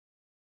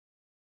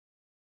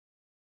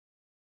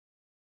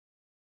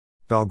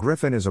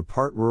Balgriffin is a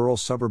part rural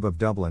suburb of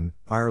Dublin,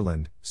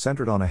 Ireland,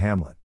 centred on a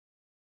hamlet.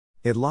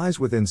 It lies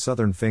within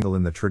southern Fingal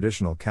in the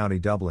traditional County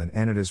Dublin,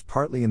 and it is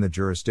partly in the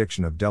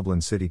jurisdiction of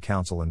Dublin City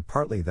Council and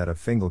partly that of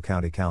Fingal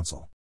County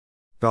Council.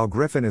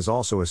 Balgriffin is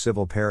also a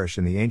civil parish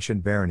in the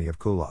ancient barony of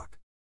Coolock.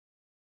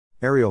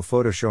 Aerial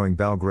photo showing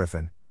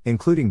Balgriffin,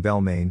 including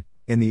Belmayne,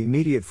 in the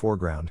immediate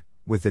foreground,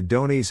 with the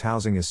Donaghies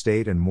housing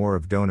estate and more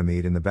of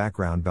Donaghmede in the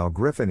background.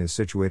 Balgriffin is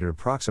situated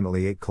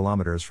approximately 8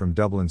 kilometres from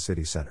Dublin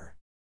city centre.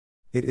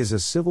 It is a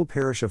civil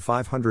parish of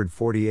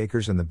 540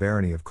 acres in the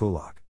barony of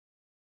Coolock.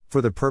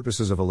 For the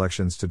purposes of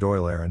elections to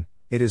Dáil Éireann,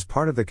 it is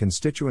part of the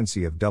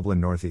constituency of Dublin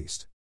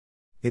North-East.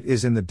 It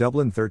is in the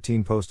Dublin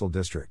 13 postal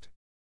district.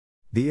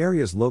 The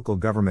area's local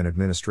government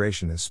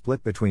administration is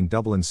split between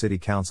Dublin City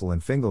Council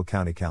and Fingal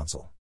County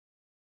Council.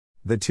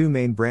 The two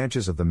main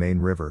branches of the main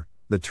river,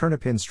 the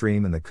Turnipin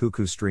Stream and the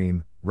Cuckoo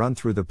Stream, run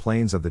through the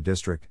plains of the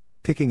district,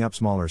 picking up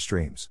smaller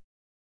streams.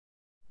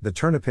 The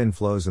Turnipin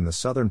flows in the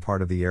southern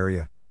part of the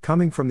area,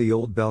 coming from the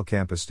old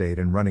Belcamp estate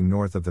and running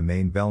north of the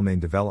main Belmayne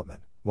development,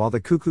 while the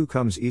Cuckoo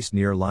comes east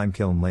near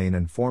Limekiln Lane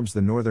and forms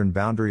the northern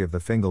boundary of the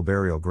Fingal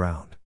burial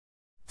ground.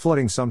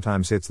 Flooding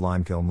sometimes hits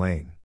Limekiln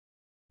Lane.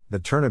 The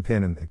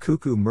Turnipin and the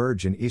Cuckoo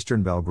merge in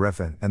eastern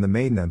Balgriffin, and the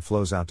main then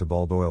flows out to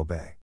Baldoyle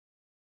Bay.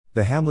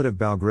 The hamlet of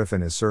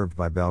Balgriffin is served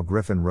by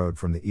Balgriffin Road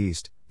from the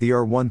east, the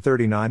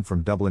R139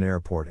 from Dublin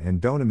Airport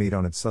and Donaghmede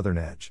on its southern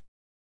edge,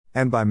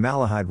 and by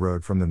Malahide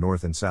Road from the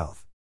north and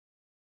south.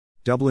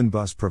 Dublin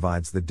Bus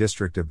provides the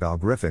district of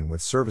Balgriffin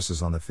with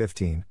services on the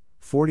 15,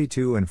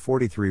 42 and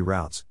 43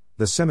 routes,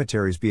 the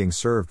cemeteries being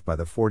served by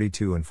the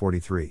 42 and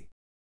 43.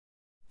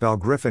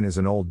 Balgriffin is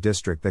an old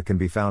district that can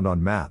be found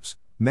on maps,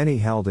 many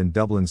held in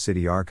Dublin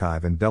City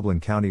Archive and Dublin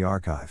County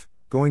Archive,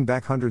 going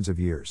back hundreds of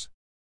years.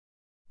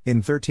 In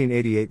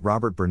 1388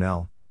 Robert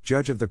Burnell,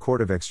 Judge of the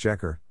Court of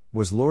Exchequer,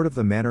 was Lord of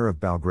the Manor of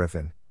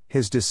Balgriffin.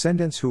 His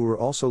descendants, who were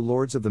also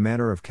Lords of the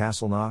Manor of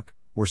Castleknock,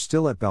 were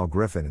still at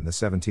Balgriffin in the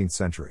 17th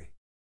century.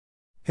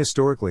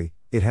 Historically,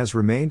 it has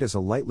remained as a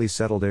lightly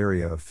settled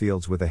area of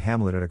fields with a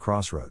hamlet at a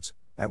crossroads,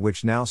 at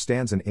which now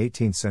stands an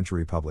 18th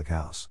century public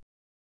house.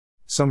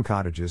 Some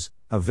cottages,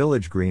 a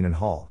village green and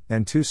hall,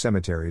 and 2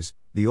 cemeteries,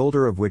 the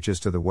older of which is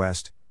to the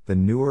west, the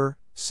newer,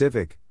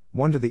 civic,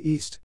 one to the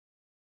east.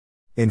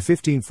 In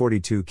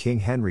 1542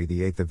 King Henry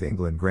VIII of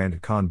England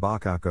granted Con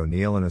Bacach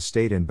O'Neill an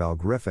estate in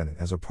Balgriffin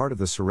as a part of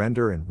the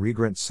surrender and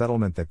regrant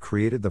settlement that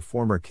created the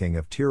former King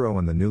of Tyrone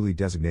and the newly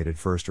designated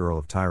 1st Earl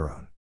of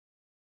Tyrone.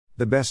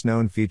 The best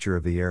known feature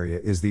of the area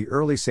is the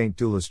early St.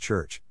 Doulas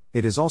Church.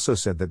 It is also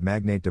said that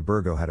Magnate de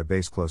Burgo had a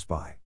base close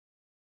by.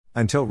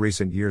 Until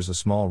recent years a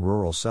small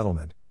rural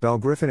settlement,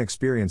 Balgriffin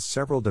experienced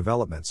several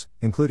developments,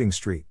 including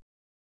St.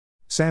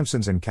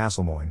 Sampson's and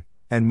Castlemoyne,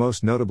 and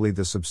most notably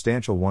the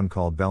substantial one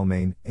called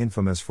Belmayne,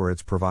 infamous for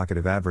its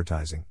provocative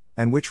advertising,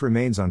 and which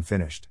remains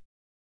unfinished.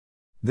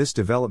 This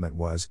development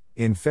was,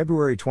 in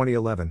February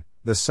 2011,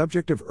 the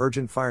subject of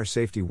urgent fire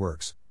safety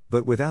works,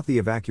 but without the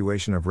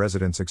evacuation of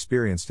residents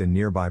experienced in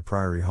nearby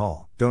Priory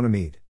Hall,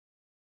 Donaghmede.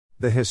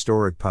 The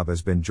historic pub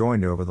has been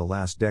joined over the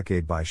last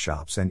decade by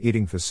shops and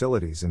eating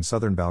facilities in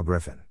southern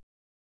Balgriffin.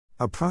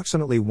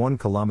 Approximately 1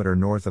 kilometre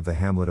north of the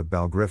hamlet of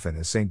Balgriffin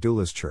is St.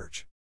 Doulas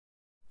Church.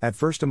 At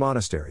first a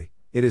monastery,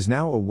 it is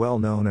now a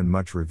well-known and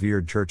much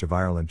revered Church of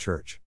Ireland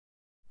church.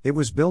 It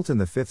was built in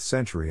the 5th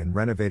century and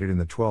renovated in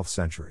the 12th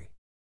century.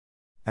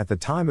 At the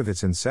time of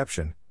its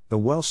inception, the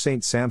Welsh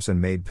Saint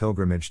Sampson made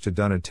pilgrimage to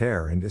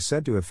Donaghmede and is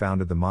said to have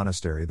founded the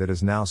monastery that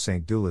is now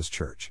St. Doulas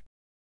Church.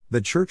 The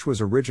church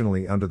was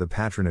originally under the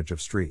patronage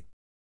of St.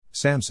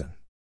 Sampson.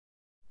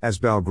 As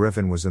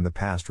Balgriffin was in the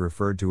past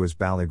referred to as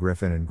Baile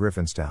Ghrífín and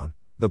Griffinstown,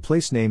 the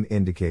place name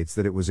indicates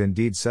that it was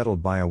indeed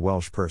settled by a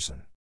Welsh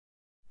person.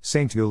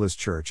 St. Doulas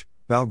Church,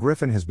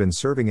 Balgriffin has been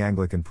serving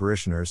Anglican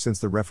parishioners since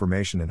the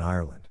Reformation in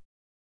Ireland.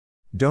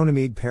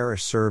 Donaghmede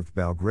Parish served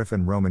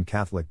Balgriffin Roman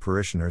Catholic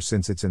parishioners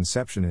since its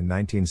inception in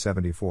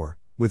 1974,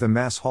 with a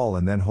Mass Hall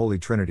and then Holy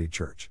Trinity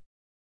Church.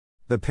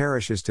 The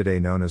parish is today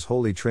known as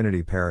Holy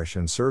Trinity Parish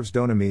and serves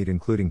Donaghmede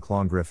including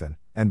Clongriffin,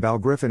 and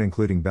Balgriffin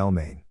including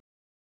Belmayne.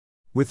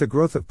 With the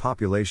growth of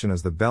population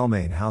as the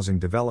Belmayne housing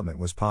development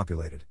was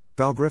populated,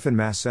 Balgriffin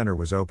Mass Centre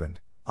was opened,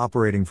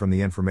 operating from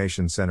the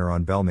Information Centre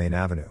on Belmayne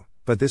Avenue,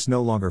 but this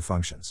no longer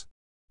functions.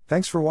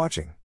 Thanks for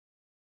watching.